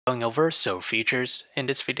Going over silver futures. In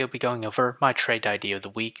this video, I'll be going over my trade idea of the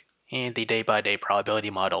week and the day-by-day probability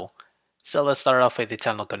model. So let's start off with the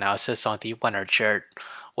technical analysis on the 1 hour chart.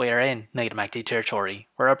 We are in negative MACD territory.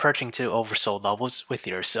 We're approaching to oversold levels with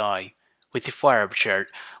the RSI. With the 4 hour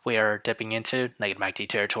chart, we are dipping into negative MACD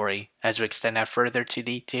territory. As we extend that further to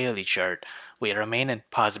the daily chart, we remain in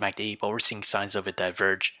positive MACD, but we're seeing signs of a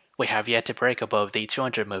diverge. We have yet to break above the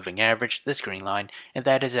 200 moving average, this green line, and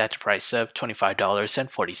that is at the price of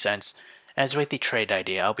 $25.40. As with the trade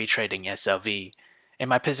idea, I'll be trading SLV. And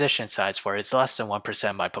my position size for it is less than 1%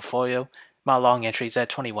 of my portfolio. My long entry is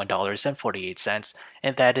at $21.48,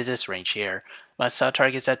 and that is this range here. My sell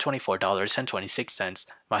target is at $24.26.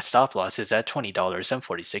 My stop loss is at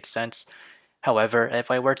 $20.46. However,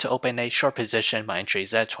 if I were to open a short position, my entry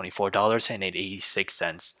is at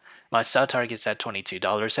 $24.86. My sell target is at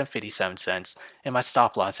 $22.57, and my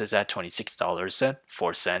stop loss is at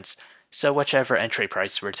 $26.04. So whichever entry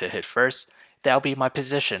price were to hit first, that'll be my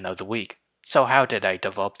position of the week. So how did I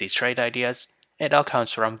develop these trade ideas? It all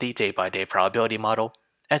comes from the day-by-day probability model.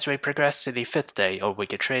 As we progress to the 5th day or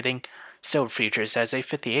week of trading, silver futures has a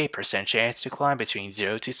 58% chance to climb between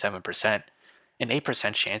 0 to 7%, an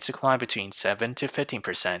 8% chance to climb between 7 to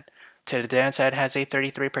 15%. To the downside has a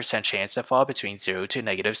 33% chance to fall between 0 to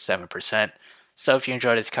negative 7%. So if you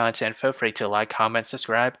enjoyed this content, feel free to like, comment,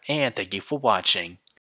 subscribe, and thank you for watching.